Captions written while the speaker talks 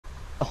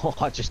Oh,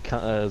 I just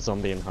cut a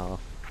zombie in half.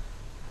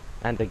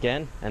 And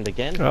again, and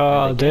again,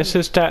 Oh, and again. this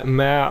is that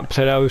map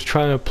that I was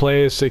trying to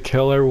play as the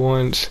killer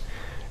once.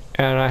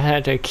 And I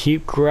had to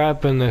keep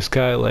grabbing this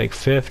guy like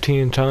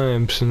 15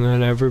 times and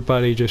then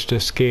everybody just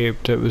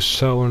escaped. It was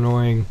so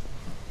annoying.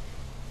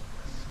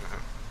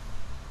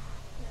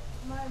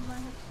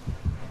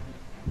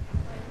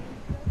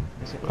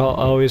 I'll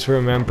always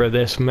remember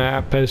this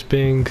map as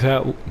being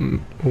that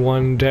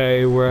one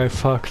day where I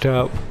fucked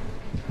up.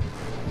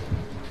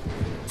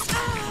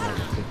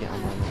 Never forget a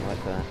moment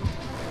like that.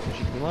 Because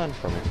you can learn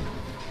from it.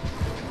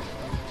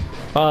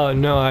 Oh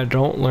no, I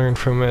don't learn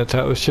from it.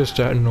 That was just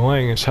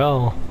annoying as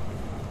hell.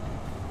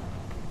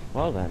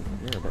 Well then,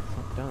 you're a bit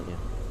fucked, aren't you?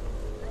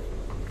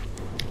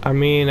 I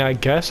mean, I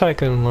guess I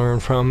can learn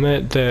from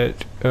it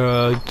that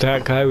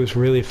that guy was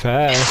really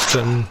fast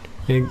and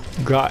it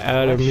got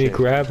out of me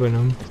grabbing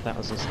him. If that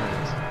was his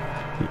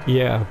hands.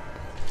 Yeah.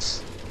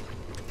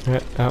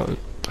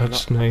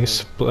 That's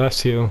nice.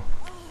 Bless you.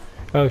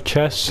 Oh,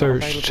 chest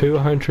search,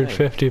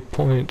 250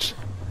 points.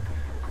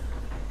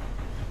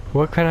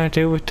 What can I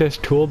do with this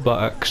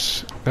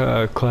toolbox,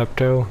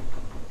 Klepto?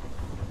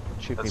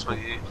 That's what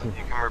you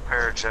can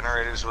repair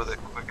generators with it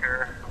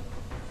quicker.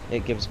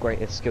 It gives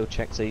greater skill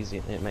checks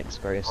easy. It makes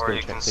greater skill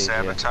checks easier.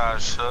 Or you can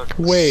sabotage hooks.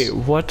 Wait,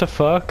 what the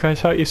fuck? I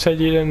thought you said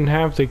you didn't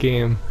have the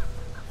game.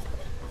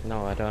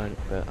 No, I don't,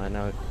 but I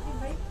know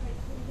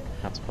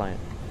how to play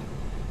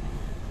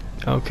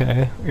it.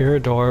 Okay, you're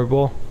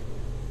adorable.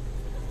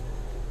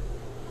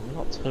 I'm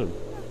not too.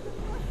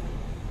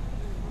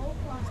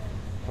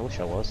 I wish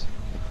I was.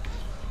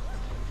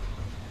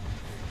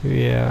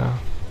 Yeah.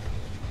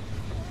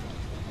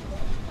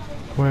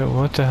 Wait,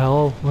 what the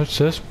hell? What's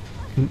this?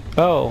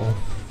 Oh.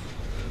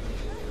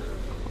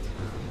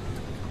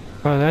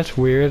 Oh, that's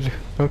weird.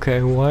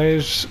 Okay, why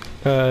is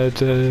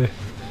the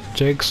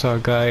jigsaw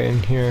guy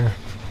in here?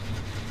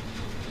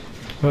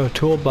 Oh,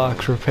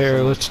 toolbox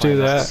repair. Let's do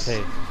that.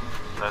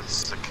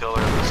 That's the killer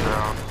in this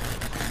round.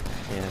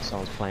 Yeah,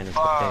 someone's playing as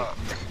the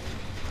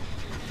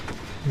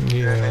pig.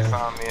 Yeah. They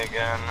found me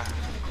again.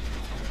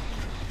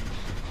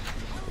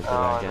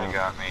 Oh, and they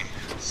got me.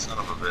 Son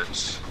of a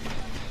bitch.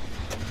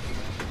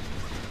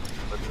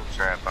 Put the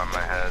trap on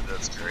my head.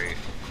 That's great.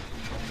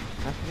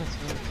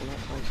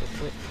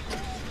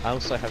 I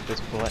also have this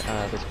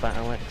this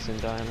battle axe in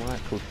Dying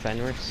Light called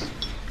Fenris,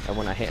 and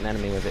when I hit an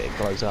enemy with it, it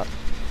glows up.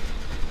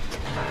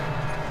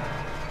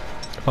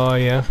 Oh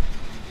yeah.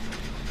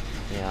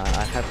 Yeah,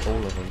 I have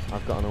all of them.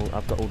 I've got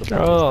all the.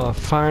 Oh,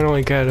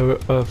 finally got a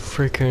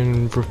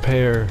freaking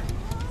repair.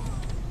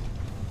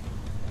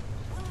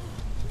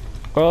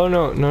 Oh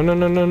no, no, no,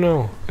 no, no,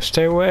 no.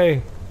 Stay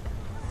away.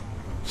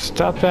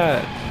 Stop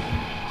that.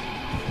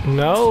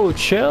 No,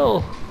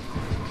 chill.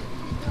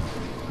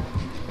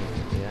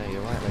 Yeah,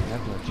 you're right, they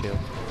have no chill.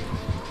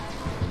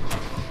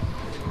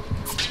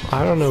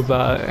 I don't know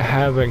about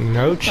having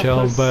no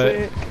chill,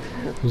 but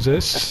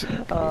this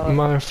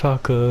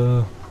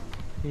motherfucker.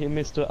 You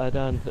missed what I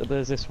done.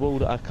 There's this wall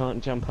that I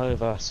can't jump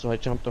over, so I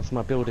jumped off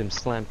my building,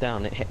 slammed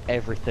down, it hit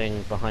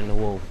everything behind the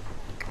wall.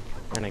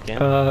 And again.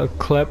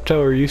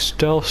 Klepto, are you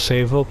still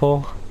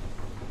savable?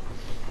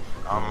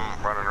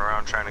 I'm running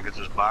around trying to get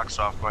this box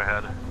off my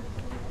head.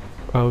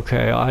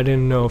 Okay, I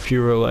didn't know if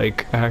you were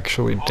like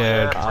actually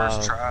dead. Yeah,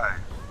 first try.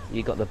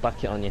 You got the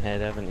bucket on your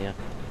head, haven't you?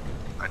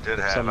 I did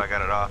have, I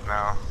got it off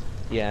now.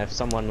 Yeah, if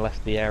someone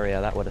left the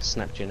area, that would have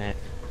snapped your neck.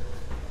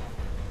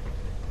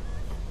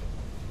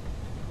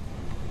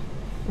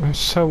 It's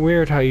so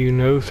weird how you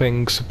know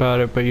things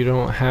about it, but you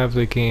don't have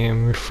the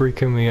game. You're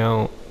freaking me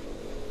out.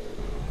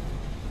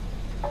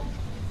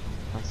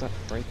 How's that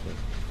freaking?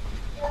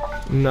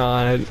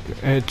 Nah,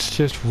 it's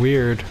just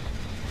weird.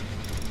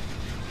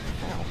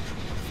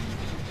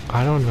 How?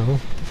 I don't know.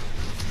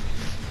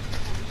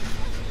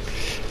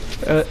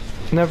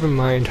 Never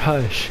mind,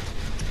 hush.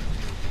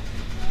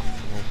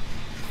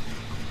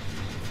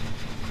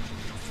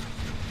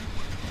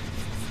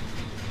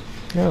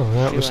 Oh,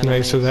 that was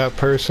nice of that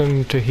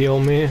person to heal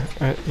me.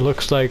 It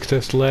looks like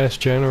this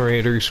last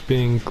generator's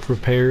being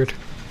repaired.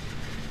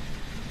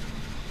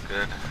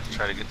 Good.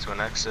 Try to get to an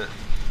exit.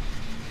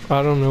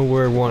 I don't know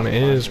where one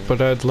is,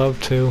 but I'd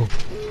love to.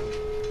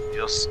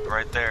 You'll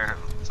right there.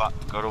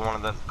 Go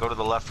to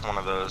the left one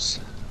of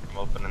those. I'm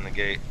opening the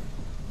gate.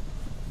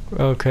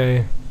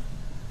 Okay.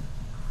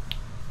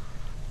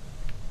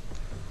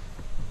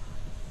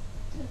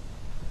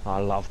 I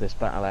love this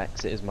battle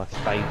axe. It is my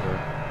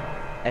favourite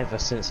ever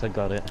since I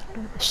got it.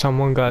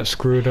 Someone got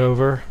screwed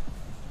over.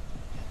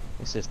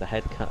 This is the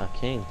Head Cutter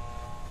King.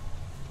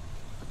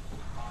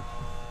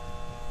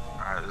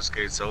 Alright, this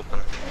gate's open.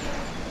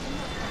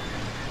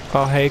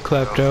 Oh, hey,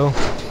 Klepto.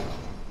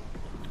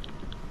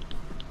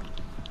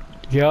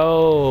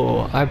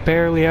 Yo, I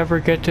barely ever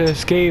get to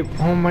escape.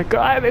 Oh my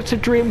god, it's a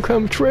dream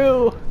come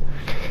true.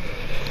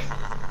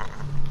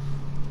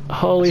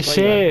 Holy shit.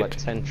 You had like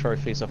 10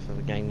 trophies off of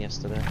the game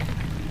yesterday.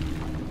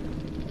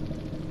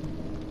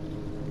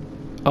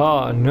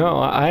 Oh no,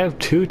 I have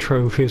 2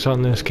 trophies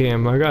on this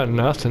game. I got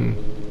nothing.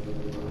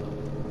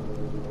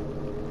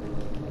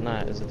 No,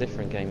 it was a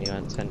different game. You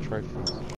had 10 trophies.